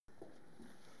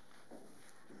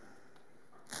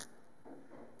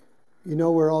You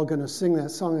know we're all going to sing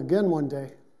that song again one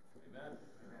day.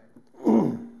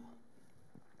 Amen.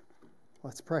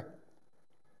 Let's pray.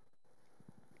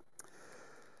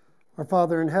 Our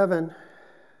Father in heaven,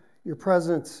 your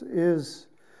presence is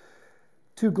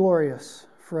too glorious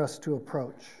for us to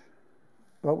approach.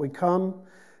 But we come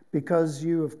because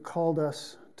you have called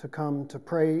us to come to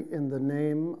pray in the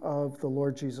name of the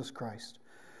Lord Jesus Christ.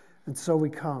 And so we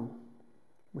come.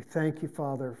 We thank you,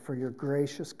 Father, for your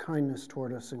gracious kindness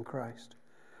toward us in Christ,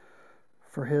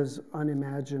 for his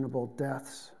unimaginable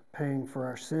deaths paying for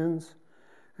our sins,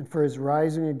 and for his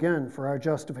rising again for our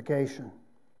justification.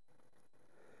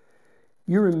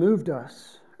 You removed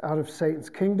us out of Satan's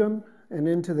kingdom and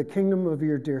into the kingdom of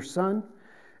your dear Son,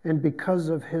 and because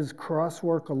of his cross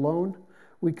work alone,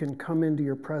 we can come into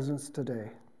your presence today.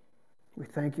 We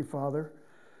thank you, Father,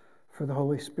 for the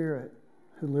Holy Spirit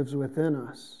who lives within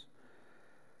us,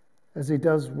 as he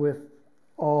does with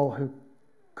all who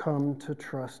come to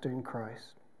trust in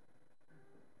Christ.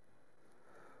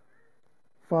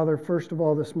 Father, first of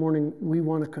all, this morning, we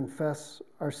want to confess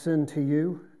our sin to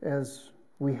you as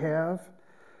we have.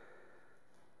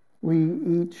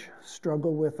 We each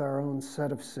struggle with our own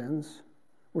set of sins.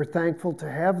 We're thankful to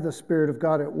have the Spirit of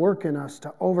God at work in us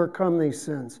to overcome these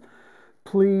sins.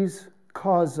 Please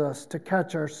cause us to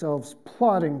catch ourselves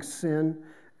plotting sin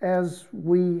as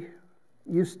we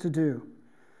used to do,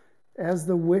 as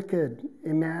the wicked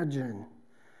imagine.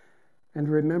 And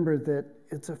remember that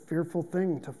it's a fearful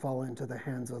thing to fall into the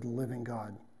hands of the living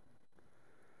God.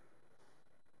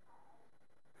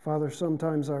 Father,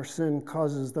 sometimes our sin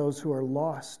causes those who are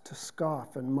lost to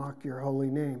scoff and mock your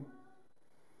holy name.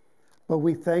 But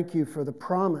we thank you for the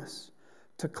promise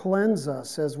to cleanse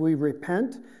us as we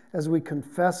repent, as we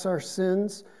confess our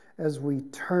sins, as we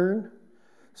turn,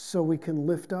 so we can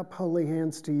lift up holy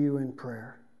hands to you in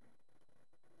prayer.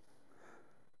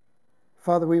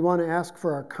 Father, we want to ask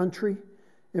for our country,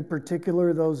 in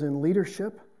particular those in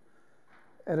leadership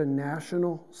at a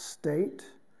national, state,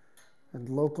 and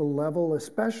local level,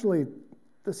 especially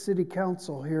the city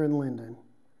council here in Linden,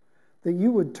 that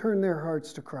you would turn their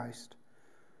hearts to Christ.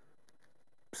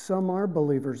 Some are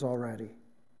believers already,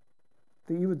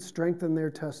 that you would strengthen their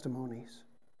testimonies.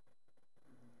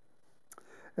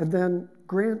 And then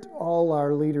grant all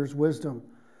our leaders wisdom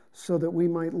so that we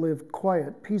might live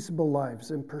quiet, peaceable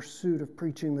lives in pursuit of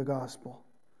preaching the gospel.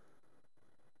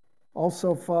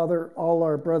 Also, Father, all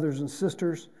our brothers and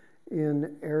sisters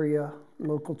in area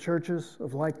local churches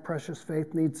of like precious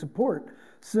faith need support,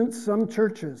 since some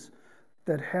churches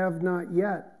that have not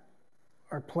yet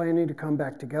are planning to come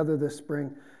back together this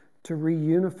spring to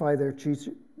reunify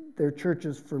their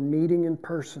churches for meeting in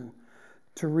person,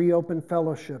 to reopen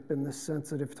fellowship in this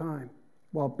sensitive time.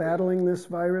 While battling this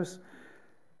virus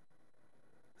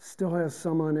still has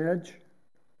some on edge,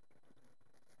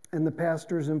 and the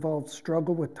pastors involved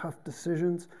struggle with tough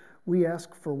decisions, we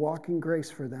ask for walking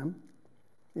grace for them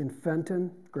in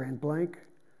Fenton, Grand Blanc,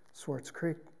 Swartz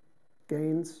Creek,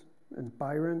 Gaines, and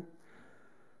Byron.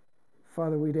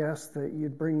 Father, we'd ask that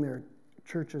you'd bring their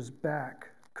churches back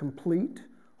complete,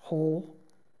 whole,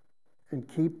 and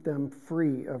keep them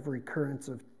free of recurrence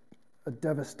of a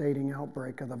devastating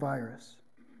outbreak of the virus.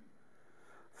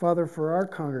 Father, for our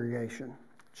congregation,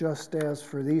 just as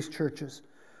for these churches,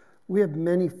 we have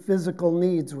many physical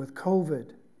needs with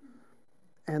COVID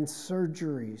and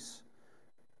surgeries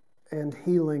and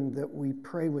healing that we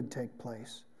pray would take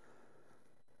place.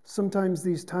 Sometimes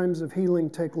these times of healing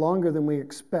take longer than we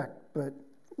expect, but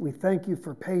we thank you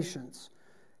for patience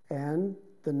and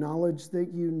the knowledge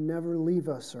that you never leave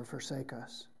us or forsake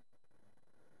us.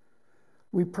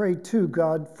 We pray too,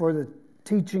 God, for the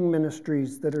teaching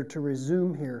ministries that are to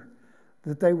resume here,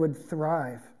 that they would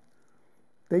thrive,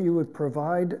 that you would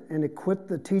provide and equip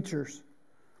the teachers,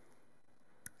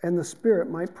 and the Spirit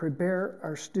might prepare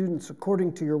our students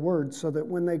according to your word, so that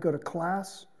when they go to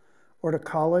class or to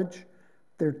college,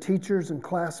 their teachers and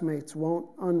classmates won't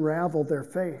unravel their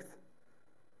faith,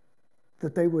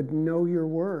 that they would know your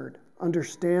word,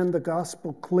 understand the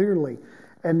gospel clearly,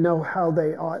 and know how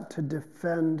they ought to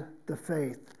defend the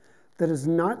faith that has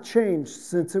not changed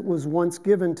since it was once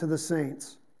given to the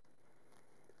saints.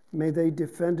 May they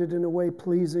defend it in a way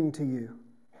pleasing to you.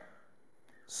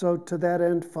 So to that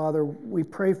end, Father, we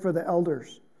pray for the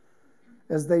elders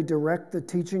as they direct the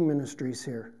teaching ministries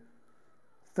here.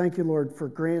 Thank you, Lord, for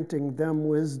granting them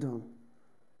wisdom.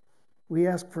 We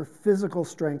ask for physical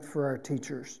strength for our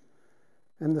teachers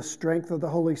and the strength of the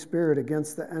Holy Spirit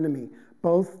against the enemy,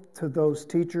 both to those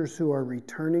teachers who are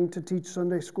returning to teach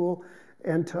Sunday school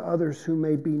and to others who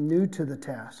may be new to the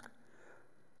task.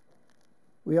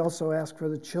 We also ask for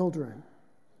the children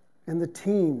and the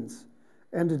teens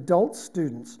and adult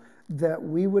students that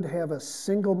we would have a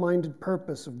single-minded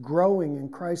purpose of growing in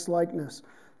Christ-likeness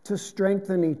to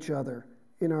strengthen each other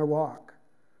in our walk,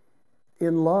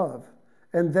 in love,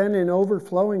 and then in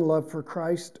overflowing love for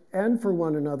Christ and for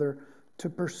one another to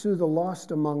pursue the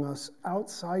lost among us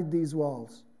outside these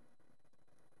walls.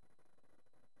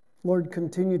 Lord,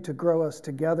 continue to grow us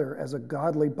together as a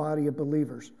godly body of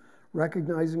believers,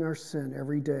 recognizing our sin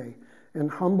every day and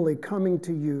humbly coming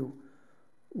to you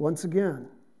once again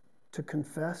to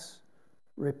confess,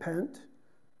 repent,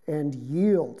 and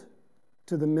yield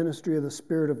to the ministry of the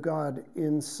Spirit of God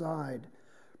inside,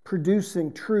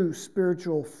 producing true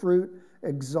spiritual fruit,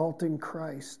 exalting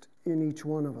Christ in each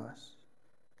one of us.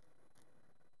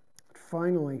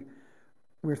 Finally,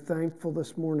 we're thankful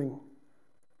this morning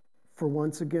for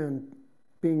once again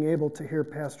being able to hear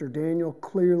Pastor Daniel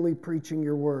clearly preaching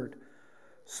your word,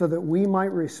 so that we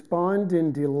might respond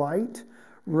in delight,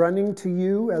 running to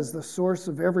you as the source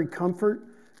of every comfort,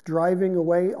 driving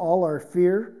away all our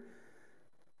fear.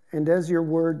 And as your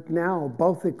word now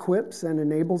both equips and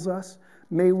enables us,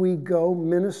 may we go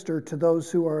minister to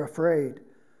those who are afraid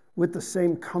with the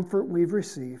same comfort we've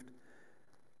received.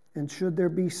 And should there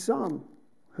be some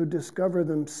who discover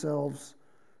themselves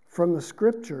from the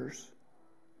Scriptures,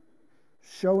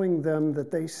 showing them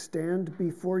that they stand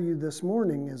before you this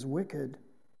morning as wicked,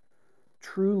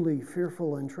 truly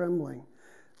fearful and trembling,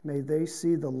 may they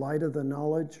see the light of the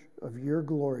knowledge of your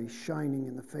glory shining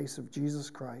in the face of Jesus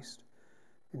Christ.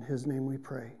 In his name we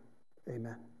pray.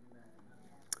 Amen.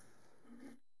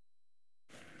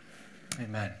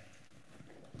 Amen.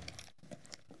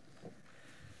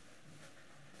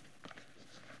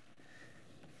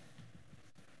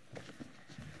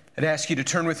 I'd ask you to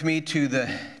turn with me to the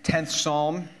 10th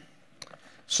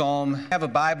Psalm. Have a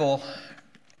Bible.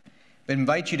 I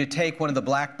invite you to take one of the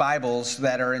black Bibles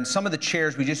that are in some of the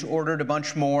chairs. We just ordered a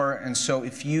bunch more, and so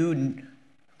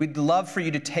we'd love for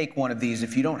you to take one of these.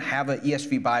 If you don't have an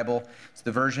ESV Bible, it's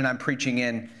the version I'm preaching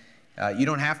in. You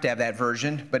don't have to have that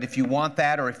version, but if you want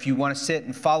that, or if you want to sit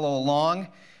and follow along,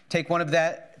 take one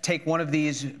of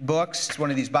these books,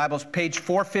 one of these Bibles. Page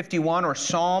 451 or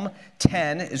Psalm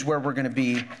 10 is where we're going to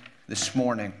be this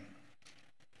morning.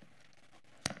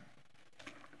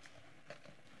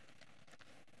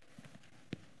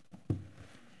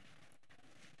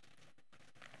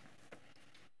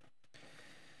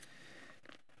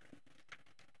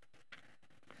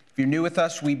 If you're new with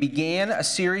us, we began a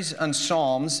series on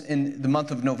Psalms in the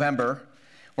month of November.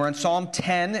 We're on Psalm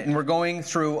 10, and we're going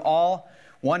through all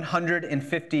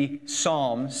 150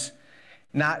 Psalms.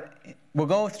 We'll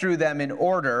go through them in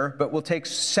order, but we'll take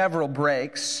several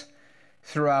breaks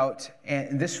throughout,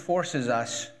 and this forces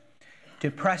us to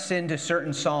press into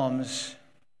certain Psalms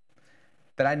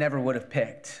that I never would have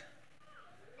picked.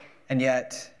 And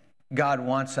yet, God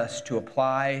wants us to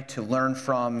apply, to learn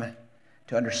from,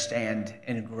 to understand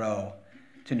and grow,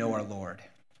 to know our Lord.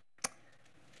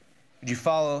 Would you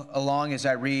follow along as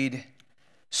I read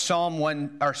Psalm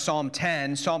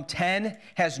 10? Psalm 10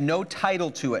 has no title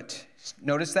to it.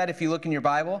 Notice that if you look in your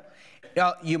Bible.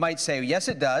 You might say, yes,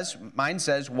 it does. Mine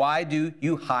says, why do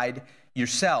you hide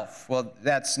yourself? Well,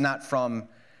 that's not from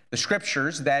the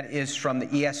Scriptures. That is from the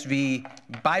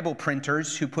ESV Bible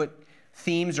printers who put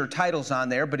themes or titles on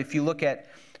there. But if you look at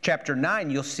chapter 9,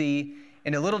 you'll see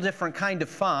in a little different kind of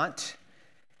font,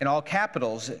 in all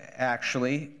capitals,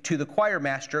 actually, to the choir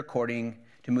master, according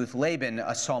to Muth Laban,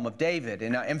 a Psalm of David.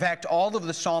 And in fact, all of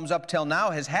the Psalms up till now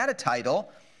has had a title,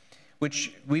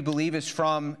 which we believe is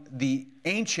from the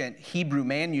ancient Hebrew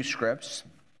manuscripts.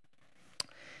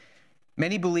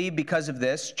 Many believe because of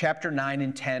this, chapter 9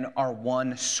 and 10 are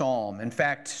one psalm. In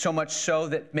fact, so much so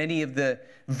that many of the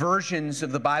versions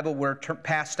of the Bible were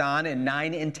passed on, and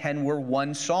 9 and 10 were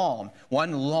one psalm,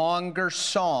 one longer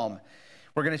psalm.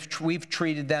 We've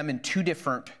treated them in two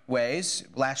different ways.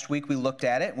 Last week we looked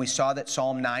at it, and we saw that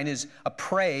Psalm 9 is a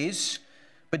praise,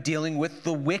 but dealing with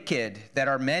the wicked that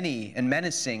are many and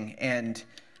menacing and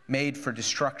made for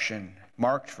destruction,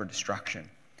 marked for destruction.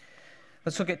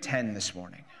 Let's look at 10 this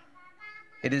morning.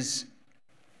 It is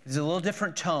a little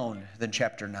different tone than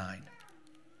chapter 9.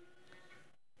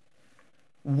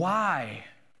 Why,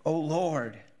 O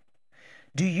Lord,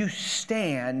 do you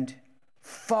stand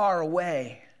far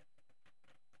away?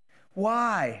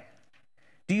 Why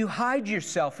do you hide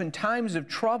yourself in times of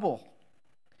trouble?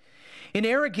 In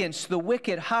arrogance, the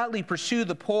wicked hotly pursue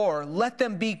the poor. Let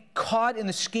them be caught in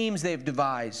the schemes they have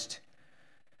devised.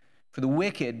 For the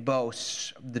wicked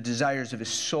boasts of the desires of his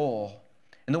soul,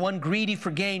 and the one greedy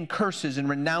for gain curses and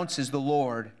renounces the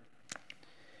Lord.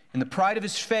 In the pride of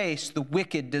his face, the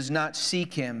wicked does not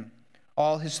seek him.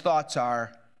 All his thoughts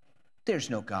are, there's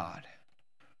no God.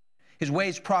 His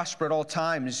ways prosper at all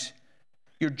times.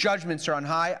 Your judgments are on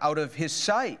high out of his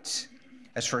sight.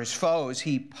 As for his foes,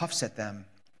 he puffs at them.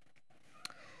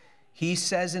 He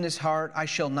says in his heart, I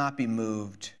shall not be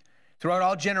moved. Throughout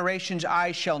all generations,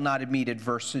 I shall not meet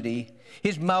adversity.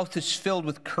 His mouth is filled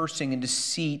with cursing and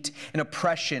deceit and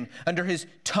oppression. Under his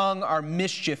tongue are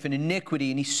mischief and iniquity,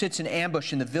 and he sits in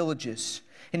ambush in the villages.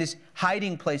 In his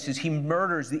hiding places, he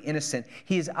murders the innocent.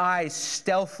 His eyes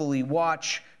stealthily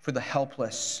watch for the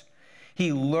helpless.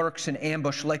 He lurks in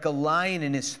ambush like a lion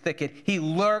in his thicket. He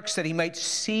lurks that he might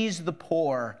seize the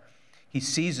poor. He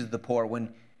seizes the poor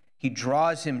when he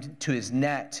draws him to his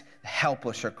net. The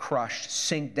helpless are crushed,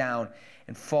 sink down,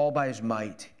 and fall by his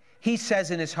might. He says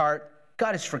in his heart,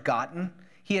 God has forgotten.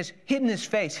 He has hidden his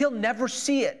face. He'll never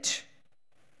see it.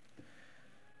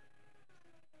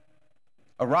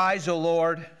 Arise, O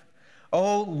Lord.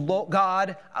 O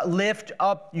God, lift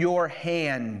up your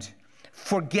hand.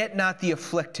 Forget not the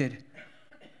afflicted.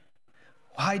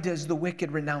 Why does the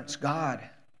wicked renounce God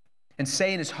and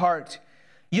say in his heart,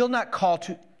 you'll not call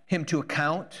him to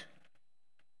account?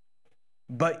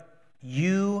 But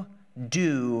you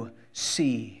do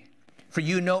see. For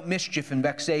you note mischief and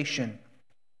vexation,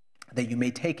 that you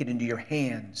may take it into your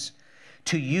hands.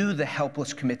 To you the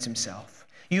helpless commits himself.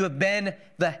 You have been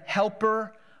the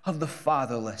helper of the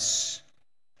fatherless.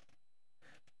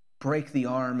 Break the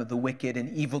arm of the wicked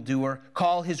and evildoer.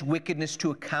 Call his wickedness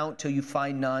to account till you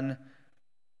find none.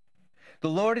 The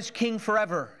Lord is king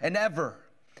forever and ever.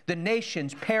 The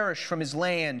nations perish from his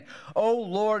land. O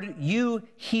Lord, you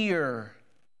hear.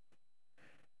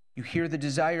 You hear the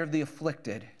desire of the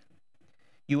afflicted.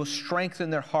 You will strengthen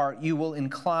their heart. You will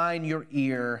incline your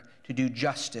ear to do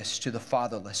justice to the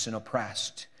fatherless and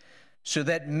oppressed, so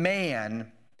that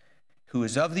man who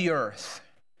is of the earth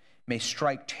may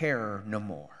strike terror no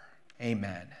more.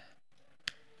 Amen.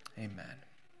 Amen.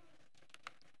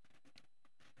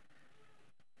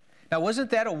 Now, wasn't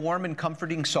that a warm and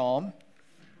comforting psalm?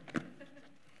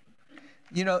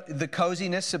 You know, the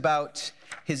coziness about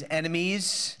his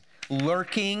enemies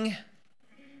lurking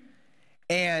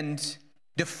and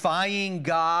defying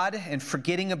God and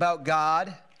forgetting about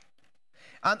God.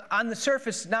 On the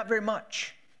surface, not very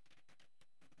much.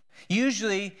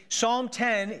 Usually, Psalm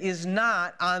 10 is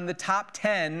not on the top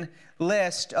 10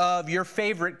 list of your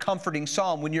favorite comforting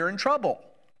psalm when you're in trouble.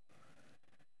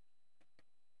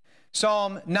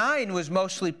 Psalm 9 was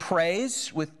mostly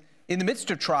praise in the midst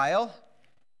of trial.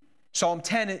 Psalm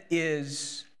 10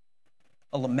 is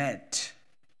a lament.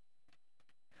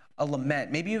 A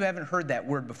lament. Maybe you haven't heard that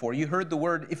word before. You heard the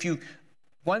word, if you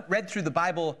read through the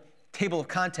Bible table of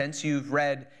contents, you've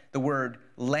read the word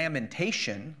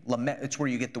lamentation. Lament, it's where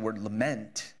you get the word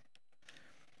lament.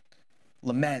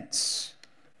 Laments.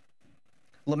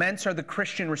 Laments are the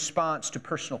Christian response to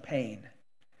personal pain.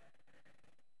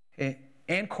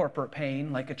 And corporate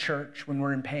pain, like a church when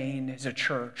we're in pain as a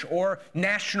church, or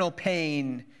national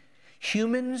pain.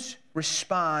 Humans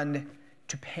respond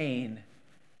to pain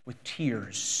with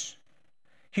tears.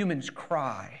 Humans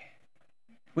cry.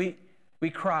 We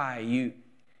cry.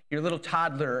 Your little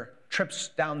toddler trips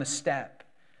down the step,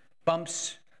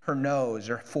 bumps her nose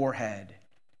or forehead.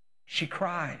 She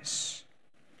cries.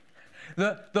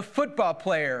 The football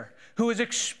player who is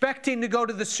expecting to go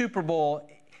to the Super Bowl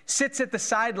sits at the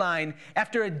sideline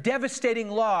after a devastating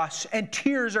loss and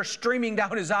tears are streaming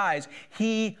down his eyes.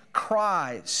 He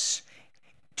cries.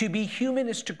 To be human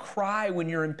is to cry when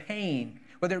you're in pain,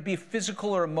 whether it be physical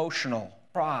or emotional.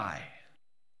 Cry.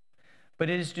 But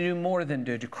it is to do more than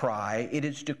to cry. It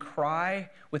is to cry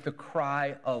with a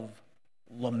cry of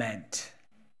lament.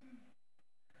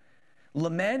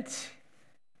 Lament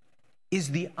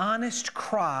is the honest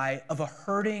cry of a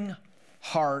hurting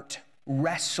heart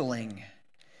wrestling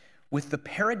with the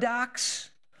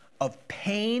paradox of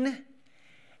pain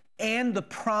and the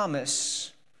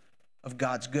promise of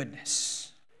God's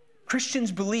goodness.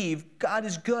 Christians believe God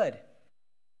is good.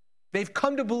 They've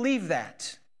come to believe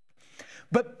that.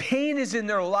 But pain is in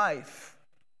their life.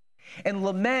 And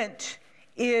lament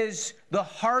is the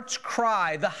heart's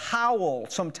cry, the howl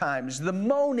sometimes, the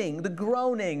moaning, the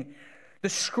groaning, the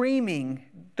screaming,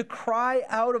 the cry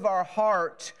out of our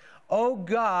heart, oh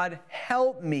God,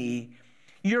 help me.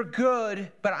 You're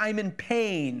good, but I'm in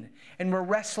pain. And we're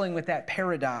wrestling with that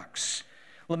paradox.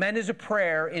 Lament is a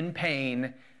prayer in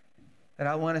pain that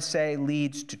I want to say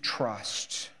leads to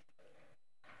trust.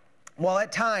 While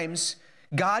at times,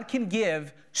 God can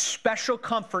give special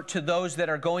comfort to those that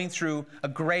are going through a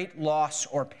great loss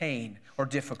or pain or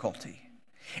difficulty.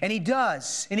 And he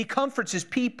does, and he comforts his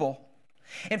people.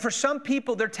 And for some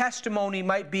people, their testimony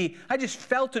might be, I just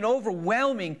felt an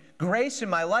overwhelming grace in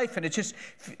my life, and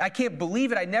I can't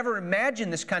believe it. I never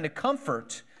imagined this kind of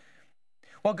comfort.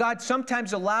 While God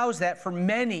sometimes allows that for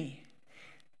many,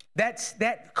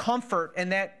 that comfort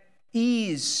and that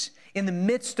ease in the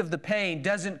midst of the pain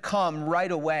doesn't come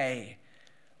right away,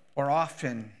 or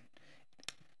often.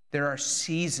 There are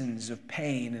seasons of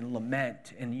pain and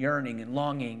lament and yearning and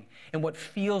longing and what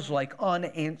feels like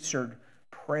unanswered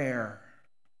prayer.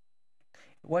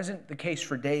 It wasn't the case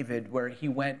for David where he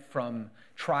went from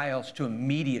trials to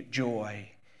immediate joy.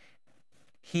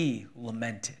 He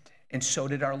lamented, and so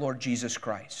did our Lord Jesus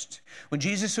Christ. When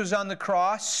Jesus was on the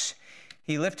cross,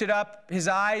 he lifted up his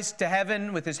eyes to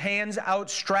heaven with his hands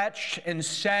outstretched and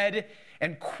said,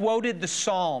 and quoted the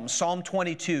Psalm, Psalm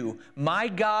 22, my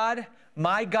God,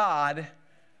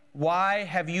 why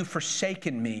have you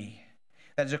forsaken me?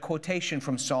 That is a quotation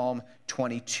from Psalm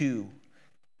 22.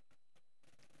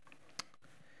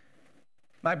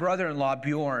 My brother-in-law,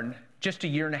 Bjorn, just a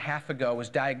year and a half ago, was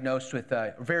diagnosed with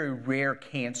a very rare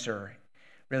cancer,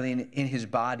 really in his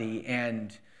body.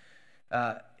 And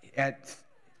at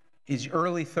his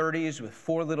early 30s with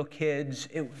 4 little kids,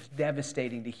 it was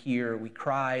devastating to hear. We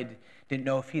cried, didn't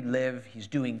know if he'd live. He's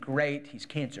doing great. He's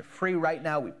cancer-free right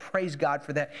now. We praise God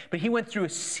for that. But he went through a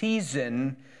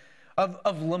season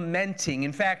of lamenting.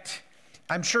 In fact,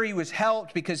 I'm sure he was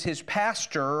helped because his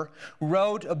pastor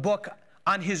wrote a book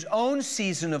on his own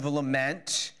season of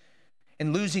lament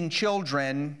and losing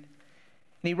children. And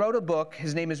he wrote a book,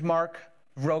 his name is Mark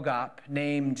Vroegop,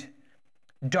 named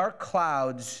Dark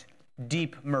Clouds,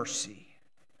 Deep Mercy.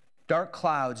 Dark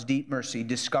Clouds, Deep Mercy,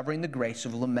 Discovering the Grace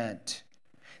of Lament.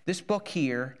 This book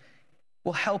here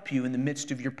will help you in the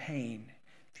midst of your pain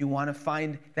if you want to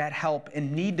find that help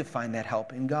and need to find that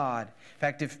help in God. In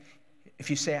fact, if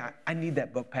you say, I need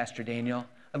that book, Pastor Daniel,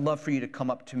 I'd love for you to come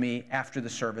up to me after the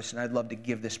service, and I'd love to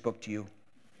give this book to you.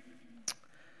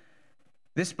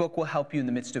 This book will help you in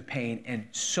the midst of pain, and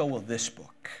so will this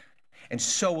book. And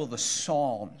so will the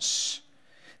Psalms.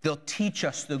 They'll teach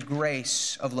us the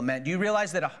grace of lament. Do you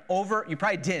realize that you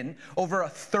probably didn't, over a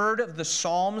third of the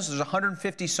Psalms, there's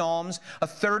 150 Psalms, a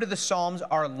third of the Psalms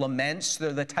are laments.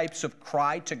 They're the types of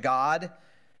cry to God.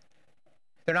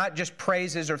 They're not just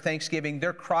praises or thanksgiving.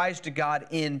 They're cries to God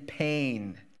in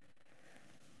pain.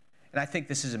 And I think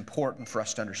this is important for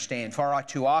us to understand. Far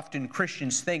too often,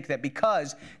 Christians think that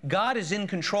because God is in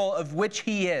control of which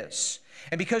He is,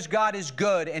 and because God is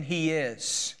good, and He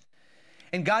is,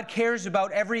 and God cares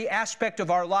about every aspect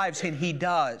of our lives, and He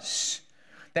does,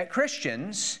 that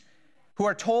Christians who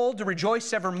are told to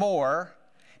rejoice evermore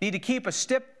need to keep a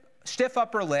stiff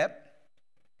upper lip,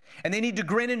 and they need to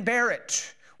grin and bear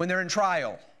it when they're in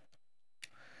trial.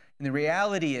 And the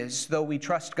reality is, though we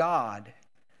trust God,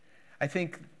 I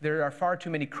think there are far too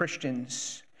many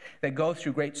Christians that go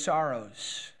through great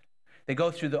sorrows. They go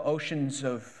through the oceans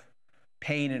of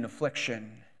pain and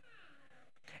affliction.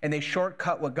 And they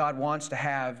shortcut what God wants to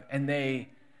have, and they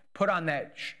put on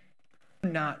that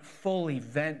not fully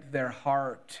vent their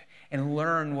heart and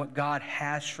learn what God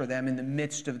has for them in the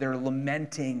midst of their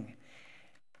lamenting.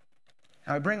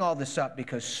 Now, I bring all this up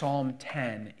because Psalm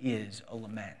 10 is a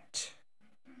lament.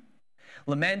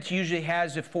 Lament usually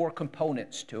has 4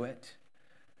 components to it.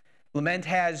 Lament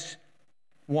has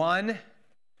 1,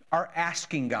 our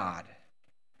asking God.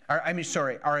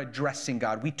 Our addressing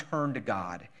God. We turn to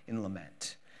God in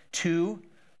lament. 2,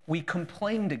 we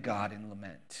complain to God in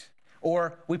lament,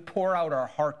 or we pour out our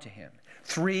heart to Him.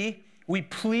 3, we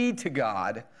plead to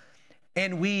God,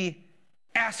 and we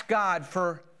ask God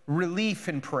for relief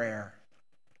in prayer.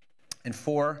 And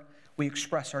 4, we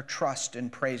express our trust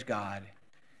and praise God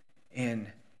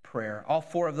in prayer. All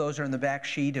 4 of those are in the back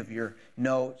sheet of your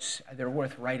notes. They're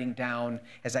worth writing down.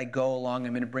 As I go along,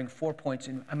 I'm going to bring 4 points,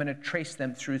 and I'm going to trace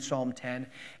them through Psalm 10.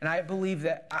 And I believe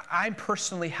that I'm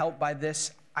personally helped by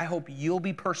this. I hope you'll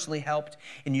be personally helped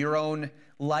in your own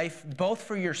life, both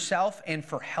for yourself and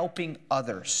for helping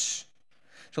others.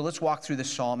 So let's walk through this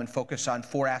psalm and focus on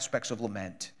 4 aspects of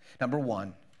lament. Number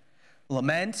 1,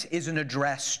 lament is an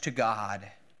address to God.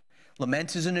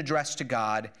 Lament is an address to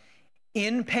God.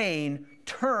 In pain,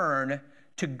 turn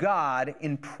to God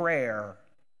in prayer.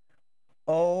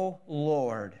 O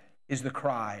Lord, is the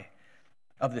cry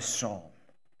of this psalm.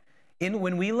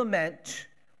 When we lament,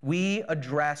 we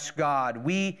address God.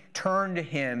 We turn to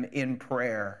Him in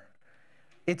prayer.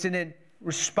 It's in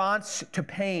response to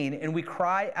pain, and we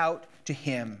cry out to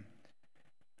Him.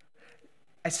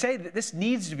 I say that this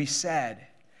needs to be said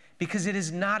because it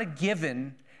is not a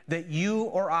given that you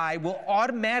or I will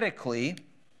automatically,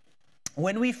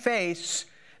 when we face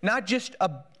not just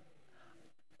a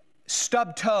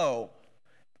stub toe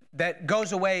that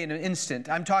goes away in an instant.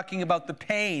 I'm talking about the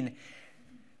pain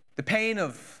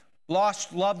of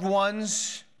lost loved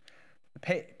ones, the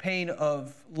pain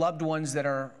of loved ones that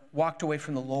are walked away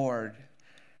from the Lord,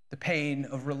 the pain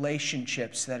of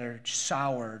relationships that are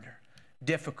soured,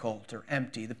 difficult, or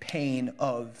empty, the pain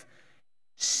of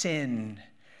sin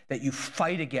that you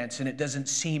fight against and it doesn't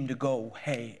seem to go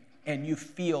away, and you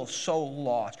feel so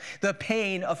lost. The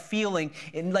pain of feeling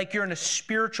like you're in a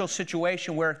spiritual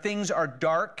situation where things are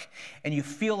dark and you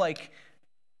feel like,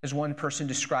 as one person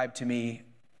described to me,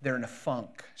 they're in a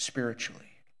funk spiritually.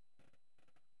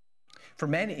 For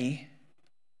many,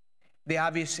 the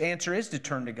obvious answer is to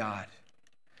turn to God.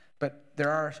 But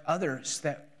there are others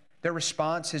that their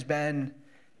response has been,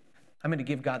 I'm going to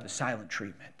give God the silent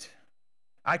treatment.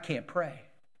 I can't pray.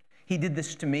 He did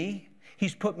this to me.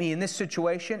 He's put me in this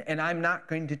situation, and I'm not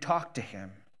going to talk to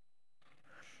him.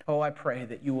 Oh, I pray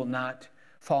that you will not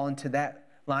fall into that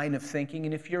line of thinking.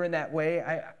 And if you're in that way,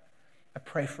 I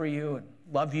pray for you and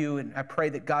love you, and I pray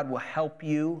that God will help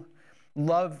you.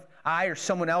 I or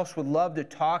someone else would love to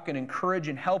talk and encourage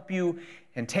and help you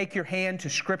and take your hand to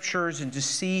scriptures and to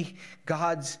see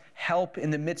God's help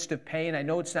in the midst of pain. I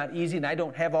know it's not easy and I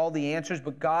don't have all the answers,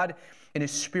 but God and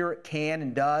His Spirit can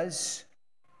and does.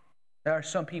 There are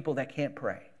some people that can't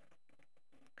pray.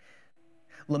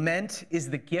 Lament is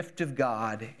the gift of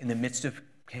God in the midst of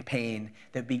pain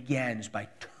that begins by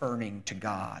turning to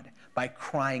God, by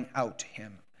crying out to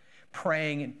Him,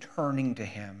 praying and turning to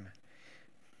Him.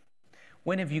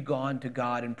 When have you gone to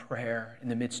God in prayer in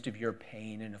the midst of your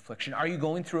pain and affliction? Are you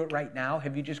going through it right now?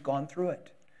 Have you just gone through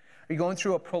it? Are you going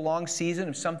through a prolonged season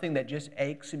of something that just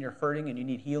aches and you're hurting and you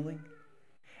need healing?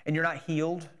 And you're not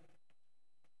healed?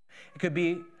 It could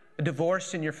be a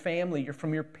divorce in your family, you're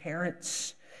from your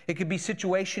parents. It could be a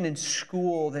situation in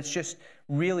school that's just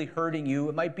really hurting you.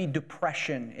 It might be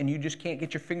depression and you just can't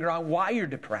get your finger on why you're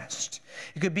depressed.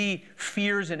 It could be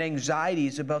fears and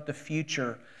anxieties about the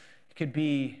future. It could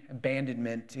be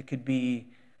abandonment. It could be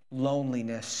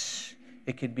loneliness.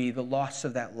 It could be the loss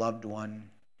of that loved one.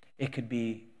 It could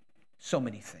be so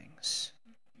many things.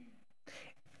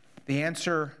 The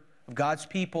answer of God's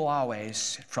people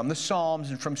always, from the Psalms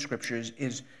and from Scriptures,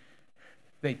 is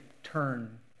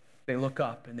they look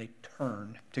up and they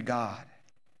turn to God.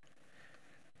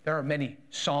 There are many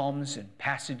Psalms and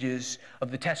passages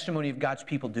of the testimony of God's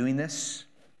people doing this.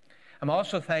 I'm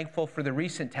also thankful for the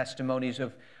recent testimonies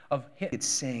of him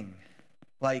sing,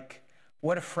 like,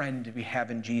 what a friend we have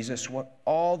in Jesus, what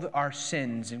all our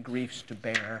sins and griefs to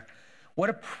bear. What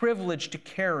a privilege to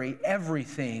carry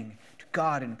everything to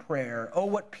God in prayer. Oh,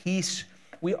 what peace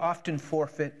we often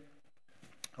forfeit.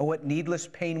 Oh, what needless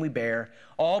pain we bear,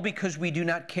 all because we do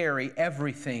not carry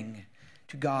everything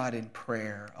to God in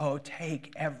prayer. Oh,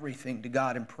 take everything to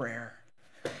God in prayer.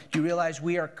 Do you realize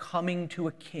we are coming to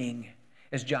a king,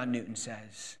 as John Newton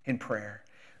says in prayer?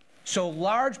 So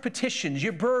large petitions,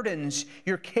 your burdens,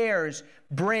 your cares,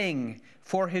 bring,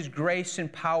 for His grace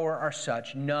and power are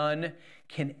such, none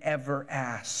can ever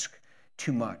ask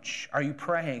too much. Are you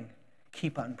praying?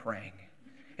 Keep on praying.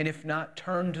 And if not,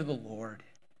 turn to the Lord.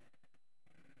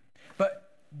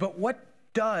 But what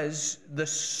does the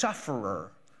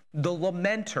sufferer, the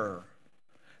lamenter,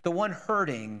 the one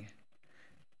hurting,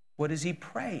 what does he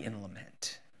pray in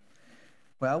lament?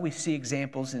 Well, we see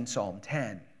examples in Psalm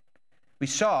 10. We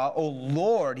saw, O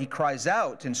Lord, he cries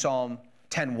out in Psalm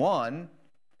 10:1.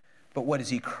 But what is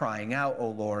he crying out, O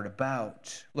Lord,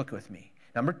 about? Look with me.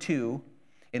 Number 2,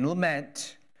 in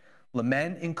lament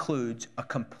includes a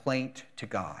complaint to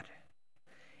God.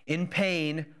 In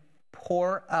pain,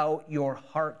 pour out your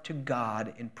heart to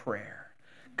God in prayer.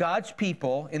 God's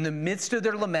people, in the midst of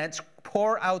their laments,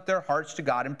 pour out their hearts to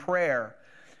God in prayer.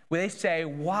 Where they say,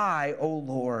 why, O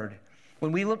Lord?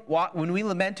 When we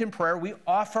lament in prayer, we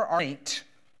offer our complaint.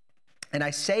 And I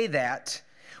say that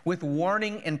with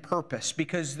warning and purpose,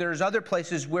 because there's other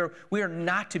places where we are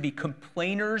not to be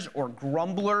complainers or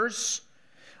grumblers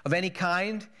of any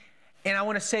kind. And I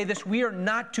want to say this, we are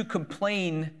not to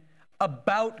complain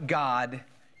about God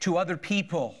to other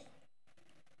people.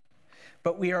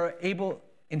 But we are able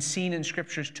and seen in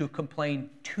Scriptures to complain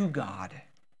to God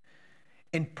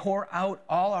and pour out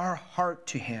all our heart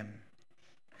to Him.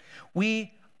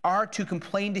 We are to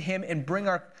complain to Him and bring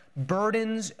our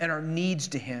burdens and our needs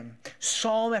to Him.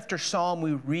 Psalm after psalm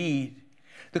we read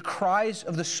the cries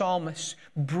of the psalmists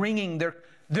bringing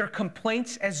their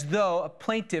complaints as though a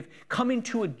plaintiff coming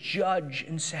to a judge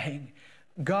and saying,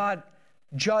 God,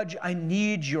 Judge, I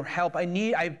need your help. I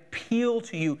appeal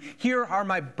to you. Here are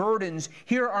my burdens.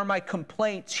 Here are my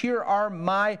complaints. Here are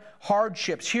my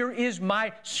hardships. Here is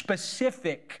my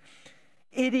specific,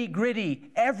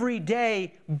 itty-gritty,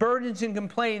 everyday burdens and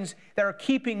complaints that are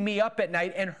keeping me up at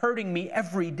night and hurting me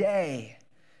every day.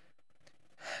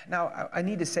 Now, I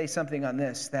need to say something on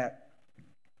this, that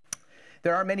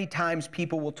There are many times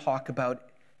people will talk about,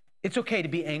 it's okay to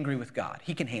be angry with God.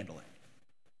 He can handle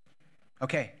it.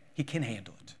 Okay, he can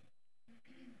handle it.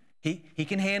 He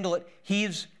can handle it.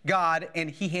 He's God, and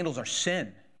he handles our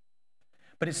sin.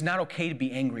 But it's not okay to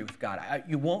be angry with God.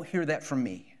 You won't hear that from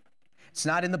me. It's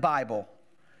not in the Bible.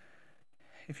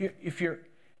 If you're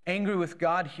angry with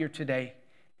God here today,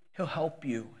 he'll help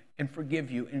you and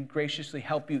forgive you and graciously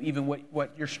help you even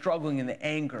what you're struggling in the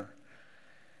anger.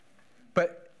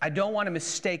 But I don't want to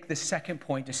mistake the second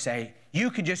point to say,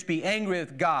 you can just be angry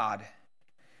with God.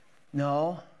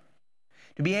 No.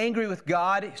 To be angry with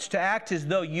God is to act as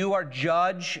though you are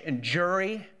judge and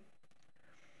jury,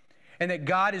 and that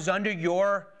God is under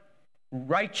your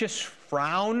righteous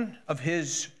frown of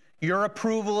your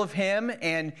approval of him,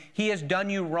 and he has done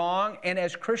you wrong. And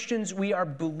as Christians, we are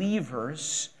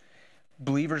believers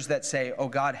that say, oh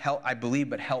God, help, I believe,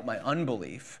 but help my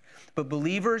unbelief. But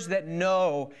believers that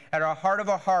know at our heart of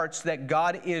our hearts that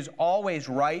God is always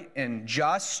right and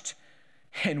just,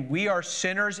 and we are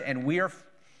sinners, and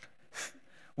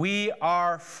we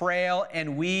are frail,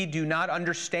 and we do not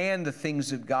understand the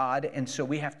things of God, and so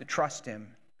we have to trust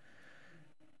him.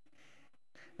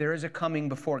 There is a coming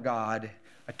before God,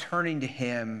 a turning to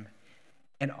him,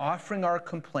 and offering our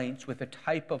complaints with a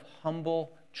type of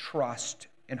humble trust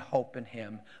and hope in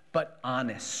him, but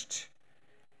honest,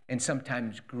 and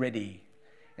sometimes gritty,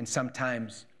 and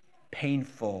sometimes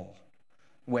painful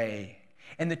way.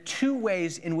 And the two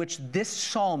ways in which this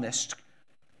psalmist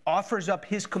offers up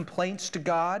his complaints to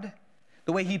God,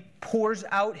 the way he pours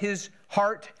out his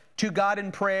heart to God in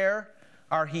prayer,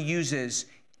 are he uses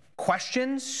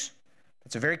questions.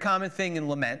 That's a very common thing in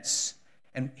laments.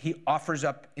 And he offers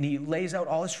up and he lays out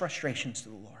all his frustrations to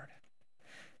the Lord.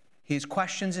 His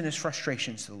questions and his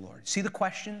frustrations to the Lord. See the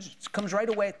questions? It comes right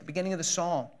away at the beginning of the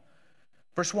psalm.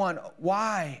 Verse 1,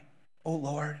 why, O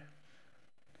Lord,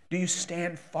 do you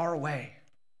stand far away?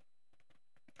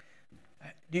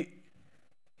 Do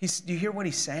you hear what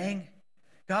he's saying?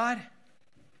 God,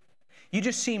 you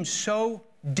just seem so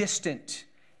distant.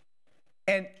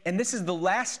 And this is the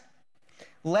last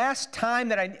time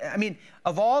that I mean,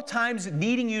 of all times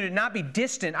needing you to not be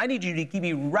distant, I need you to keep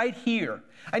me right here.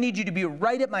 I need you to be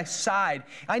right at my side.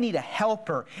 I need a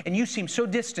helper, and you seem so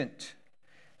distant.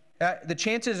 The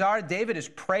chances are David has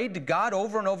prayed to God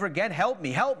over and over again, help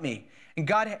me, help me. And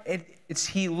God,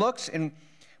 he looks, and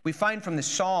we find from the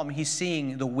psalm, he's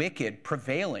seeing the wicked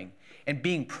prevailing and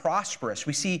being prosperous.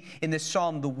 We see in this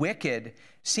psalm the wicked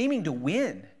seeming to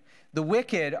win. The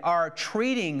wicked are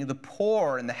treating the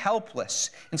poor and the helpless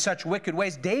in such wicked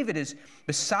ways. David is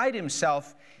beside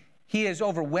himself. He is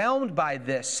overwhelmed by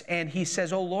this, and he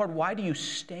says, oh Lord, why do you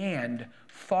stand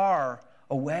far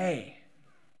away?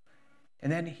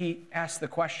 And then he asks the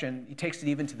question, he takes it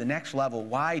even to the next level,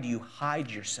 why do you hide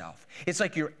yourself? It's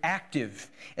like you're active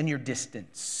in your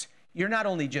distance. You're not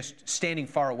only just standing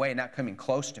far away and not coming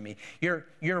close to me, you're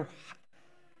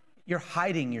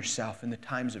hiding yourself in the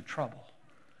times of trouble.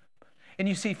 And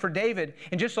you see, for David,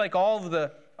 and just like all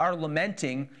of our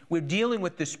lamenting, we're dealing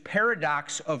with this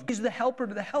paradox of he's the helper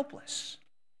to the helpless.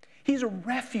 He's a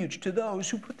refuge to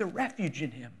those who put their refuge in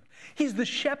him. He's the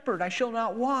shepherd I shall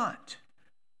not want.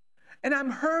 And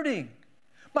I'm hurting.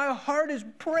 My heart is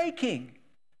breaking.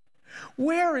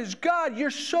 Where is God? You're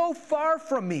so far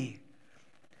from me.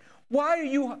 Why are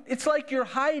you? It's like you're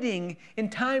hiding in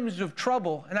times of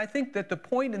trouble. And I think that the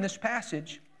point in this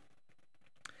passage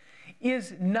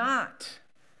is not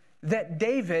that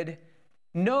David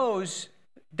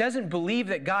doesn't believe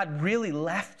that God really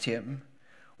left him,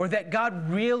 or that God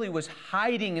really was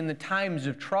hiding in the times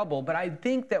of trouble. But I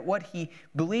think that what he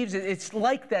believes, it's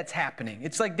like that's happening.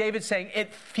 It's like David saying,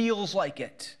 it feels like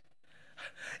it.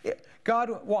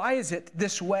 God, why is it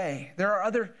this way? There are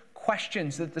other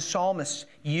questions that the psalmists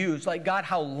use, like, God,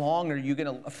 how long are you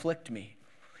going to afflict me?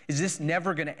 Is this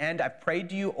never going to end? I've prayed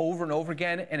to you over and over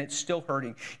again, and it's still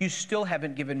hurting. You still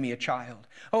haven't given me a child.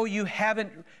 Oh, you haven't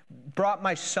brought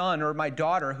my son or my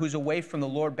daughter who's away from the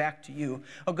Lord back to you.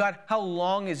 Oh, God, how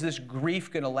long is this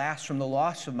grief going to last from the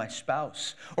loss of my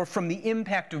spouse, or from the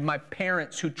impact of my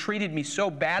parents who treated me so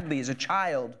badly as a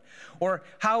child? Or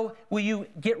how will you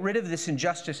get rid of this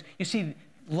injustice? You see,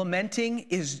 lamenting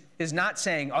is not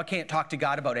saying, oh, I can't talk to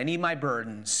God about any of my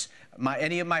burdens,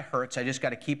 any of my hurts. I just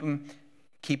got to keep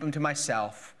them to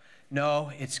myself.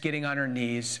 No, it's getting on our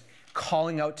knees,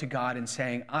 calling out to God and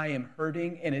saying, I am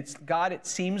hurting, and it's, God, it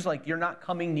seems like you're not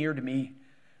coming near to me.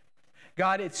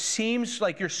 God, it seems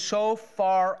like you're so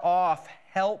far off.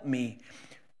 Help me.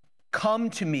 Come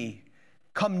to me.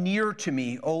 Come near to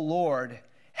me, O Lord.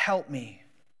 Help me.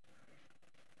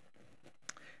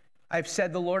 I've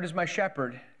said the Lord is my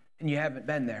shepherd, and you haven't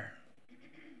been there.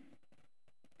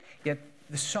 Yet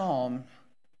the psalm,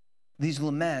 these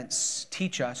laments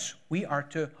teach us we are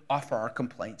to offer our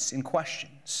complaints and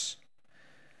questions.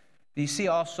 You see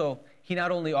also, he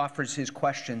not only offers his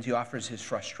questions, he offers his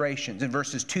frustrations. In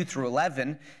verses 2 through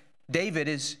 11, David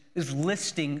is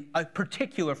listing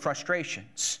particular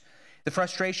frustrations. The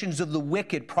frustrations of the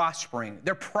wicked prospering,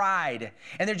 their pride,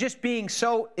 and they're just being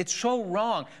it's so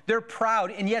wrong. They're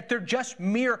proud, and yet they're just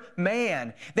mere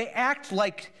man. They act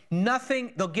like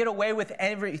nothing, they'll get away with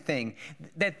everything,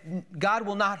 that God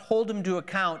will not hold them to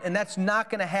account, and that's not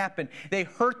going to happen. They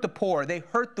hurt the poor, they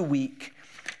hurt the weak.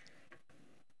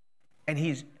 And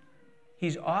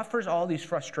he offers all these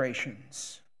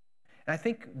frustrations. And I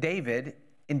think David,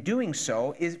 in doing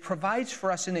so, provides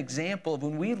for us an example of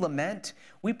when we lament,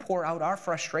 we pour out our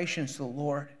frustrations to the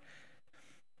Lord.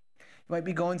 You might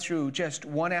be going through just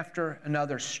one after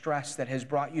another stress that has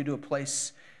brought you to a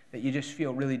place that you just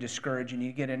feel really discouraged, and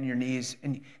you get on your knees.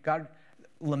 And God,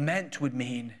 lament would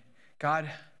mean, God,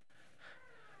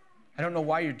 I don't know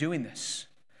why you're doing this.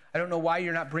 I don't know why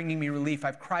you're not bringing me relief.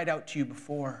 I've cried out to you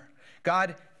before.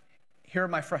 God, here are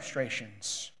my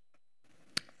frustrations.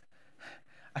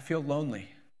 I feel lonely.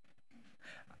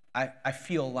 I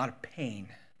feel a lot of pain,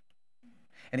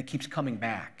 and it keeps coming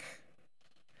back.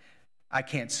 I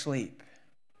can't sleep.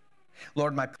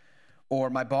 Lord,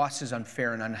 my boss is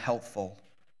unfair and unhelpful.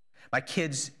 My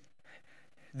kids,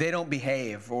 they don't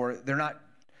behave, or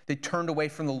they turned away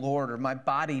from the Lord, or my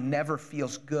body never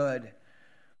feels good,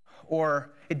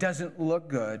 or it doesn't look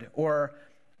good, or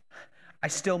I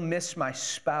still miss my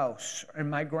spouse, and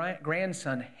my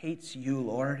grandson hates you,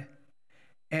 Lord.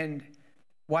 And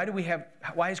why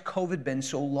has COVID been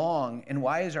so long? And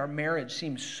why has our marriage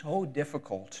seem so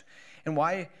difficult? And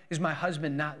why is my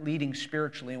husband not leading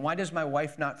spiritually? And why does my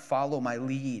wife not follow my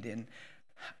lead? And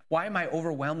why am I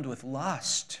overwhelmed with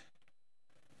lust?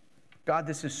 God,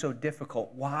 this is so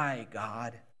difficult. Why,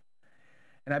 God?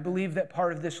 And I believe that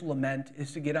part of this lament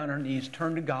is to get on our knees,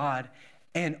 turn to God,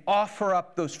 and offer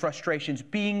up those frustrations,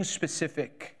 being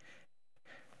specific,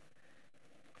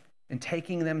 and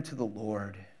taking them to the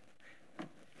Lord.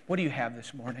 What do you have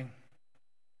this morning?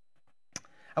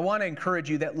 I want to encourage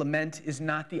you that lament is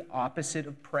not the opposite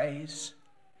of praise,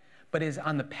 but is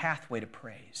on the pathway to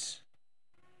praise.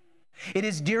 It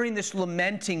is during this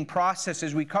lamenting process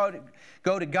as we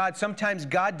go to God. Sometimes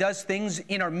God does things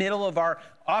in our middle of our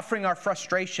offering our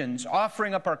frustrations,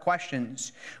 offering up our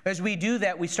questions. As we do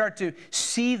that, we start to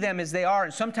see them as they are.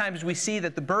 And sometimes we see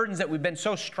that the burdens that we've been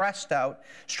so stressed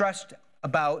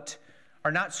about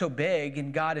are not so big,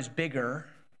 and God is bigger.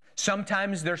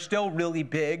 Sometimes they're still really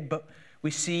big, but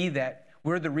we see that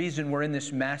we're the reason we're in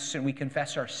this mess, and we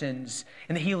confess our sins,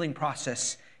 and the healing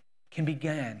process can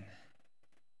begin.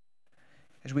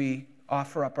 As we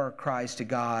offer up our cries to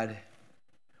God,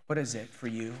 what is it for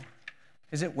you?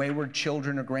 Is it wayward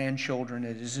children or grandchildren?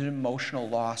 Is it emotional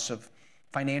loss of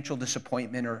financial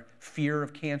disappointment or fear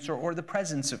of cancer or the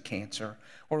presence of cancer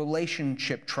or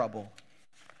relationship trouble,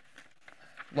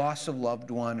 loss of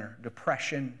loved one or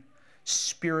depression,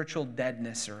 spiritual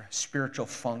deadness or spiritual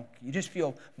funk? You just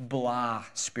feel blah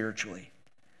spiritually.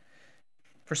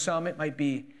 For some, it might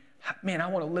be, man, I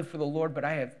want to live for the Lord, but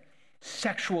I have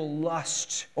sexual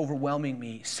lust overwhelming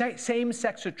me.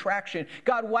 Same-sex attraction.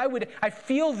 God, why would I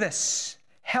feel this?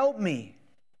 Help me.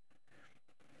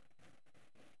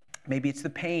 Maybe it's the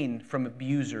pain from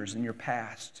abusers in your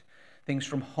past. Things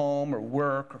from home or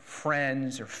work or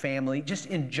friends or family. Just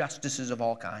injustices of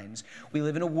all kinds. We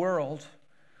live in a world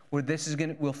where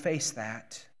we'll face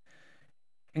that.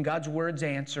 And God's word's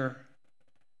answer,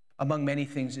 among many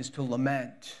things, is to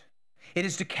lament. It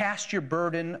is to cast your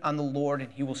burden on the Lord,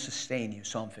 and he will sustain you,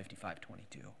 Psalm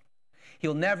 55:22.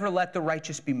 He'll never let the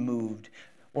righteous be moved.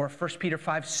 Or 1 Peter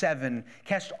 5:7,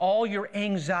 cast all your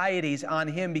anxieties on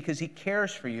him because he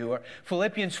cares for you. Or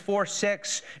Philippians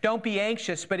 4:6, don't be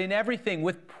anxious, but in everything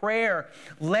with prayer,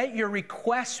 let your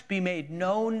requests be made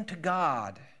known to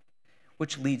God.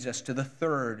 Which leads us to the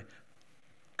third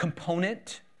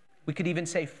component, we could even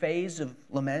say phase of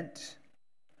lament.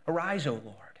 Arise, O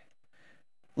Lord.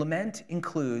 Lament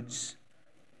includes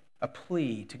a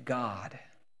plea to God.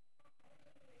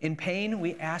 In pain,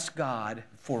 we ask God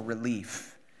for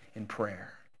relief in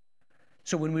prayer.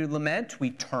 So when we lament,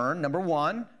 we turn, number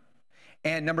one.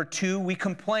 And number two, we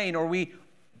complain or we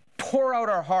pour out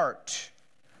our heart.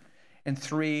 And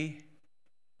three,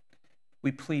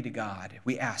 we plead to God.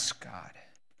 We ask God.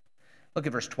 Look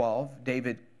at verse 12.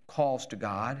 David calls to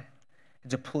God.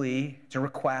 It's a plea. It's a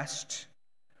request.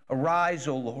 Arise,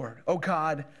 O Lord. O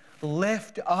God,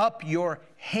 lift up your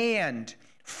hand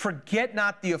Forget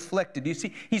not the afflicted. You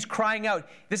see, he's crying out.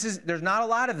 There's not a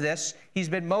lot of this. He's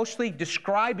been mostly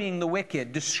describing the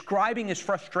wicked, describing his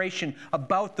frustration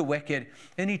about the wicked.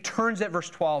 And he turns at verse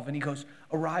 12 and he goes,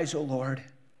 arise, O Lord.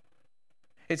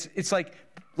 It's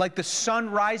like the sun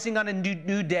rising on a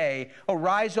new day.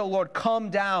 Arise, O Lord, come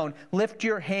down, lift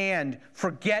your hand,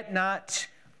 forget not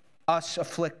us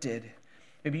afflicted.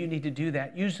 Maybe you need to do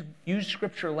that. Use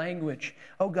scripture language.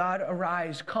 Oh God,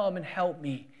 arise, come and help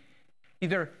me.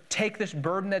 Either take this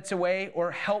burden that's away or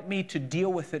help me to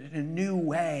deal with it in a new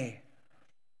way.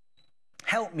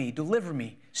 Help me, deliver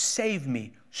me, save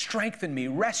me, strengthen me,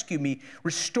 rescue me,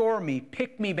 restore me,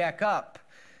 pick me back up,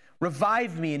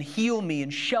 revive me and heal me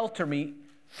and shelter me,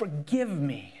 forgive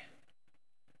me.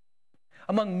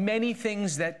 Among many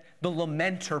things that the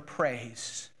lamenter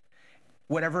prays,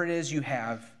 whatever it is you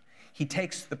have, he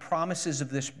takes the promises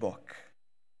of this book.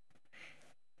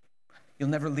 You'll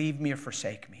never leave me or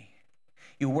forsake me.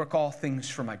 You'll work all things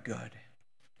for my good.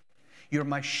 You're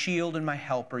my shield and my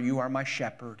helper. You are my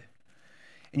shepherd.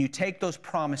 And you take those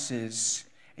promises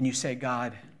and you say,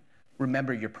 God,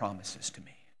 remember your promises to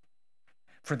me,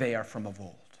 for they are from of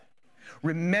old.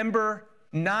 Remember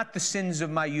not the sins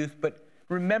of my youth, but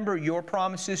remember your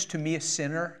promises to me, a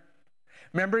sinner.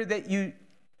 Remember that you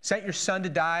sent your son to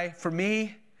die for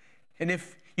me. And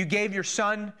if you gave your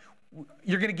son,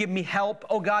 you're going to give me help.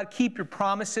 Oh God, keep your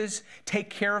promises. Take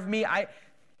care of me.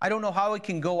 I don't know how it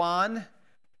can go on,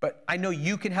 but I know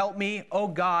you can help me. Oh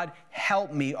God,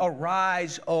 help me.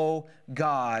 Arise, oh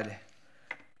God.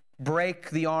 Break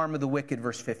the arm of the wicked,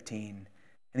 verse 15.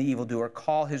 And the evildoer,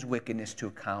 call his wickedness to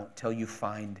account till you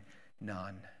find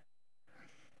none.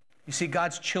 You see,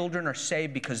 God's children are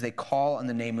saved because they call on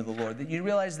the name of the Lord. You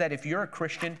realize that if you're a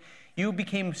Christian, you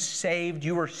became saved.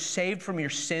 You were saved from your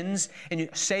sins and you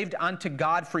saved unto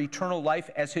God for eternal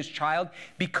life as his child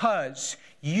because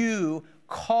you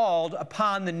called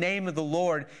upon the name of the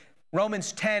Lord.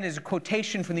 Romans 10 is a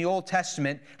quotation from the Old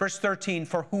Testament. Verse 13,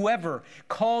 for whoever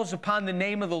calls upon the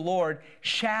name of the Lord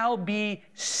shall be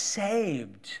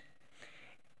saved.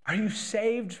 Are you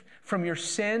saved from your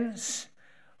sins?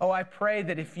 Oh, I pray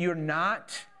that if you're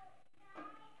not,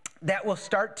 that will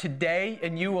start today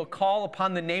and you will call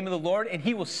upon the name of the Lord and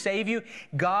he will save you.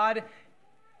 God,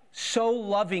 so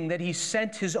loving that he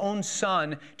sent his own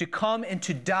son to come and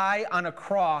to die on a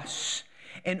cross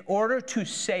in order to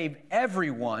save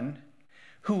everyone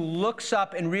who looks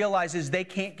up and realizes they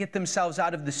can't get themselves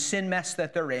out of the sin mess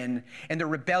that they're in and their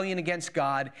rebellion against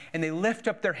God, and they lift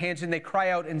up their hands and they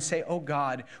cry out and say, oh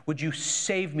God, would you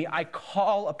save me? I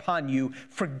call upon you.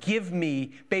 Forgive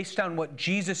me based on what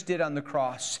Jesus did on the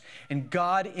cross. And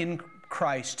God in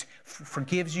Christ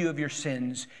forgives you of your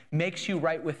sins, makes you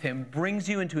right with him, brings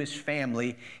you into his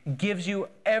family, gives you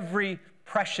every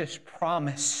precious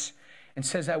promise, and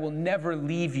says, I will never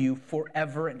leave you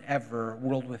forever and ever,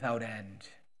 world without end.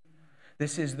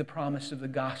 This is the promise of the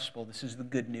gospel. This is the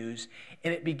good news.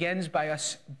 And it begins by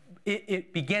us,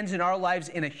 it begins in our lives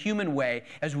in a human way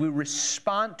as we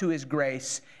respond to his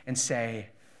grace and say,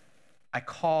 I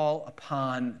call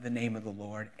upon the name of the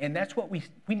Lord. And that's what we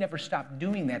never stop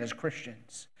doing that as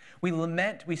Christians. We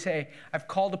lament, we say, I've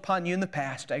called upon you in the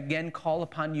past. I again call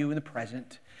upon you in the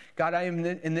present. God, I am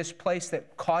in this place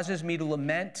that causes me to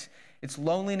lament. It's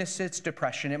loneliness, it's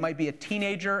depression. It might be a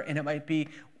teenager and it might be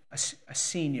a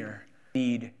senior.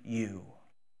 Need you.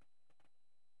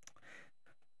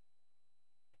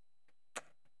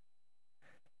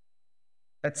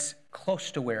 That's close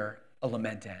to where a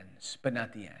lament ends, but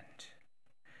not the end.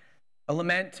 A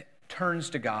lament turns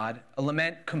to God. A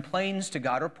lament complains to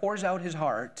God or pours out his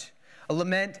heart. A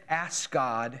lament asks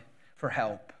God for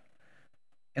help.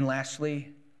 And lastly,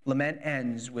 lament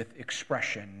ends with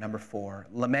expression. Number 4,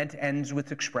 lament ends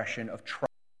with expression of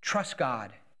trust. Trust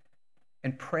God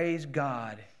and praise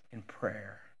God in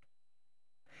prayer.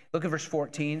 Look at verse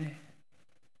 14.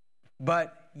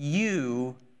 But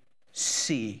you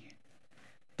see.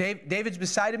 David's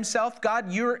beside himself.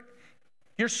 God, you're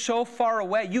so far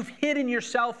away. You've hidden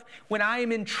yourself when I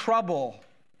am in trouble.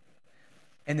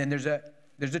 And then there's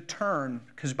a turn,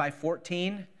 because by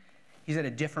 14, he's at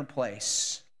a different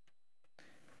place.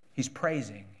 He's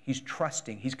praising, he's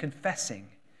trusting, he's confessing.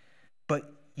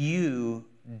 But you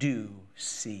do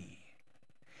see.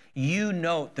 You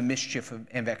note the mischief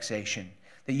and vexation,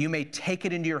 that you may take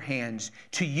it into your hands.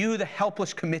 To you the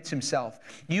helpless commits himself.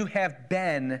 You have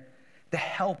been the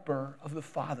helper of the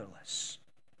fatherless.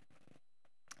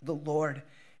 The Lord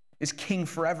is king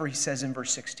forever, he says in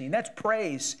verse 16. That's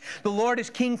praise. The Lord is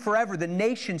king forever. The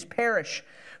nations perish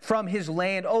from his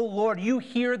land. Oh Lord, you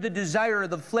hear the desire of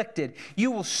the afflicted.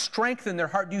 You will strengthen their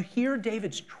heart. Do you hear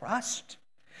David's trust?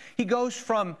 He goes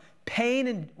from pain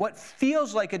and what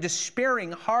feels like a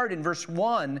despairing heart in verse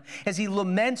 1 as he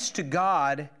laments to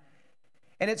God.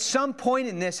 And at some point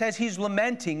in this, as he's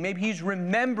lamenting, maybe he's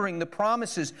remembering the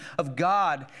promises of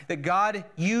God, that God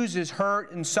uses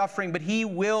hurt and suffering, but he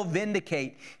will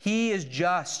vindicate. He is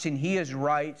just and he is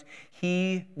right.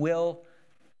 He will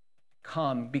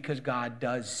come because God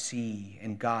does see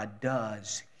and God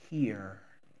does hear.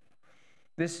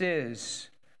 This is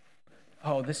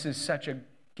such a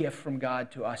gift from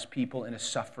God to us people in a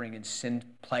suffering and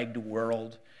sin-plagued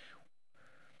world.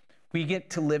 We get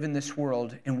to live in this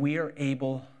world, and we are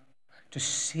able to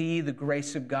see the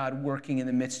grace of God working in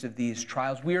the midst of these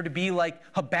trials. We are to be like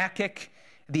Habakkuk,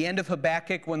 at the end of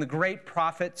Habakkuk, when the great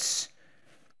prophets,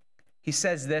 he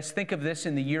says this, think of this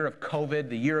in the year of COVID,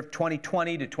 the year of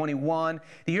 2020 to 21,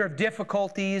 the year of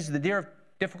difficulties, the year of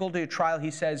difficulty of trial. He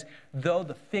says, though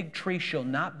the fig tree shall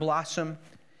not blossom,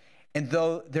 and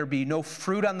though there be no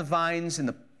fruit on the vines, and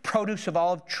the produce of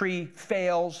olive tree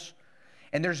fails,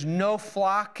 and there's no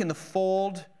flock in the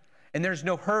fold, and there's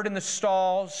no herd in the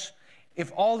stalls, if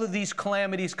all of these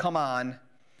calamities come on,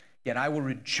 yet I will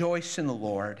rejoice in the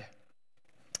Lord.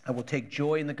 I will take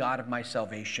joy in the God of my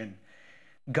salvation.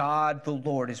 God, the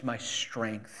Lord, is my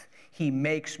strength. He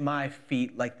makes my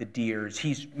feet like the deer's.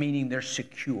 He's meaning they're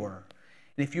secure.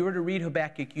 And if you were to read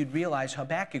Habakkuk, you'd realize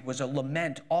Habakkuk was a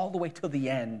lament all the way till the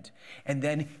end. And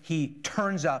then he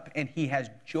turns up and he has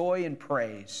joy and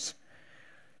praise.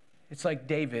 It's like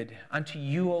David, unto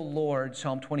you, O Lord,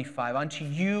 Psalm 25, unto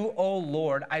you, O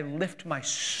Lord, I lift my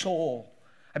soul.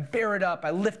 I bear it up.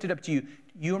 I lift it up to you.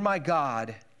 You are my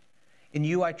God. In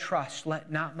you I trust. Let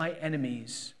not my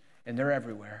enemies, and they're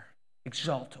everywhere,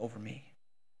 exalt over me.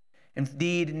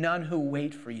 Indeed, none who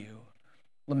wait for you.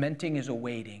 Lamenting is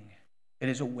awaiting. It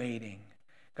is awaiting.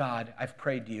 God, I've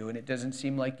prayed to you, and it doesn't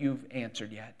seem like you've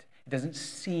answered yet. It doesn't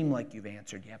seem like you've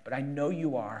answered yet, but I know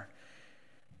you are.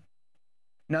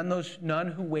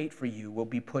 None who wait for you will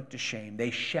be put to shame.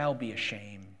 They shall be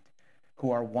ashamed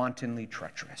who are wantonly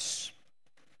treacherous.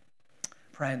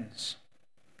 Friends,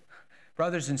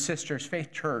 brothers and sisters,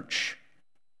 Faith Church,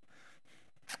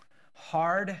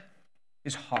 hard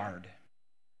is hard.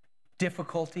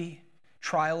 Difficulty,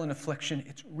 trial, and affliction,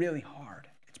 it's really hard.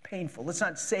 It's painful. Let's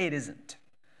not say it isn't.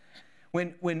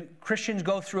 When Christians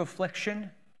go through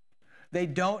affliction, they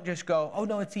don't just go, oh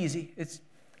no, it's easy. It's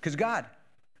because God.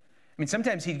 I mean,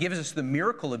 sometimes he gives us the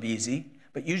miracle of easy,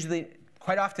 but usually,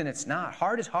 quite often it's not.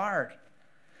 Hard is hard.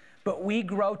 But we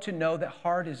grow to know that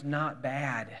hard is not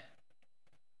bad.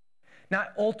 Not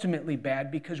ultimately bad,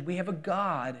 because we have a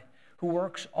God who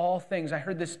works all things. I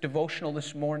heard this devotional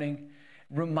this morning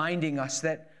reminding us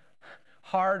that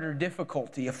hard or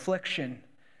difficulty, affliction,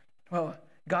 well,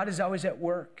 God is always at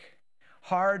work.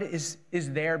 Hard is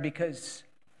there because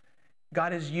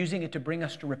God is using it to bring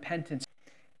us to repentance.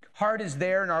 Hard is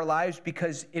there in our lives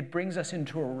because it brings us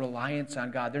into a reliance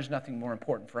on God. There's nothing more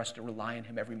important for us to rely on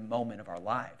him every moment of our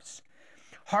lives.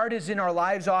 Hard is in our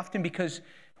lives often because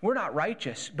we're not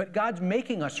righteous, but God's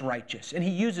making us righteous, and he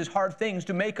uses hard things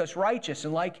to make us righteous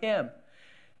and like him.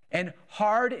 And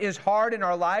hard is hard in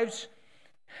our lives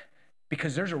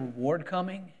because there's a reward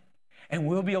coming, and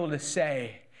we'll be able to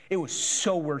say, it was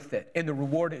so worth it, and the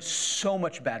reward is so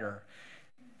much better.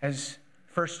 As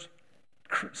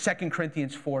 2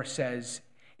 Corinthians 4 says,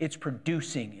 it's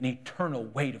producing an eternal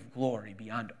weight of glory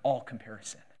beyond all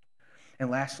comparison. And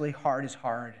lastly, hard is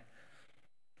hard.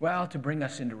 Well, to bring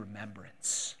us into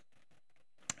remembrance.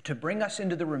 To bring us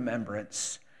into the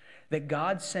remembrance that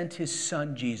God sent his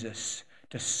son Jesus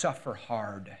to suffer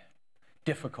hard,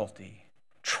 difficulty,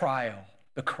 trial,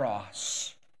 the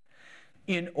cross,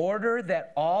 in order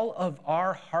that all of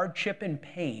our hardship and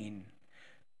pain,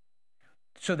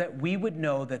 so that we would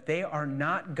know that they are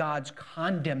not God's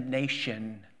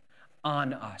condemnation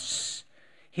on us,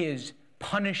 his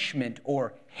punishment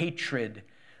or hatred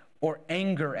or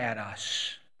anger at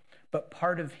us, but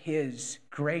part of his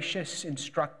gracious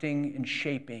instructing and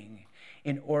shaping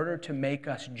in order to make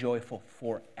us joyful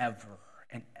forever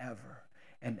and ever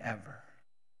and ever.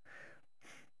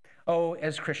 Oh,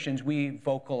 as Christians, we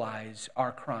vocalize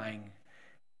our crying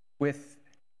with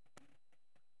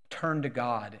turn to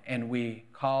God, and we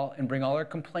call and bring all our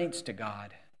complaints to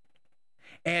God.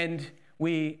 And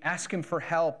we ask him for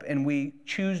help, and we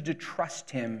choose to trust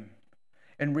him,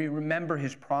 and we remember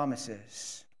his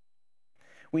promises.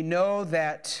 We know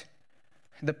that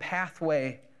the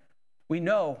pathway, we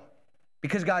know,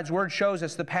 because God's word shows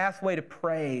us the pathway to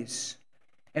praise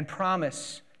and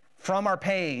promise from our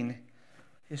pain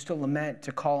is to lament,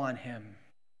 to call on him,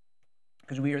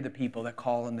 because we are the people that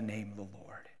call on the name of the Lord.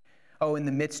 Oh, in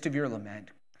the midst of your lament,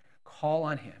 call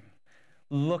on him.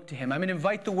 look to him. I'm going to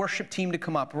invite the worship team to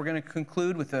come up. We're going to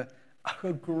conclude with a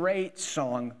great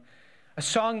song, a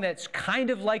song that's kind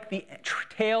of like the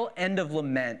tail end of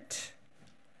lament.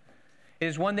 It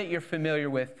is one that you're familiar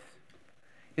with.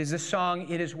 It is the song,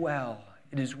 it is well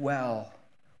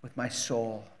with my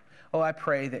soul. Oh, I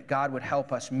pray that God would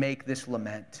help us make this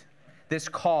lament, this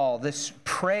call, this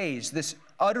praise, this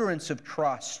utterance of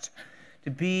trust to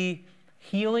be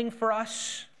healing for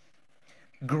us,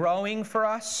 growing for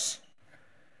us,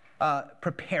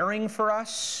 preparing for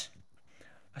us,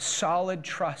 a solid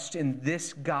trust in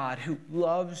this God who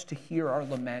loves to hear our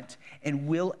lament and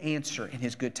will answer in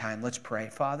his good time. Let's pray.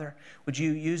 Father, would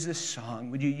you use this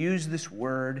song? Would you use this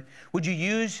word? Would you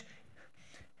use,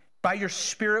 by your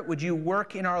Spirit, would you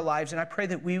work in our lives? And I pray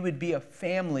that we would be a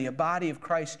family, a body of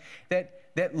Christ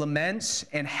that laments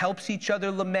and helps each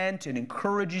other lament and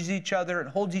encourages each other and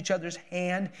holds each other's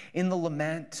hand in the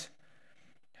lament.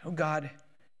 Oh God,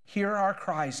 hear our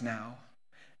cries now.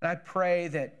 And I pray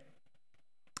that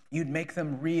you'd make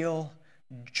them real,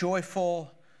 joyful,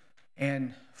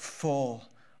 and full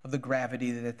of the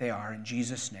gravity that they are. In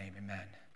Jesus' name, amen.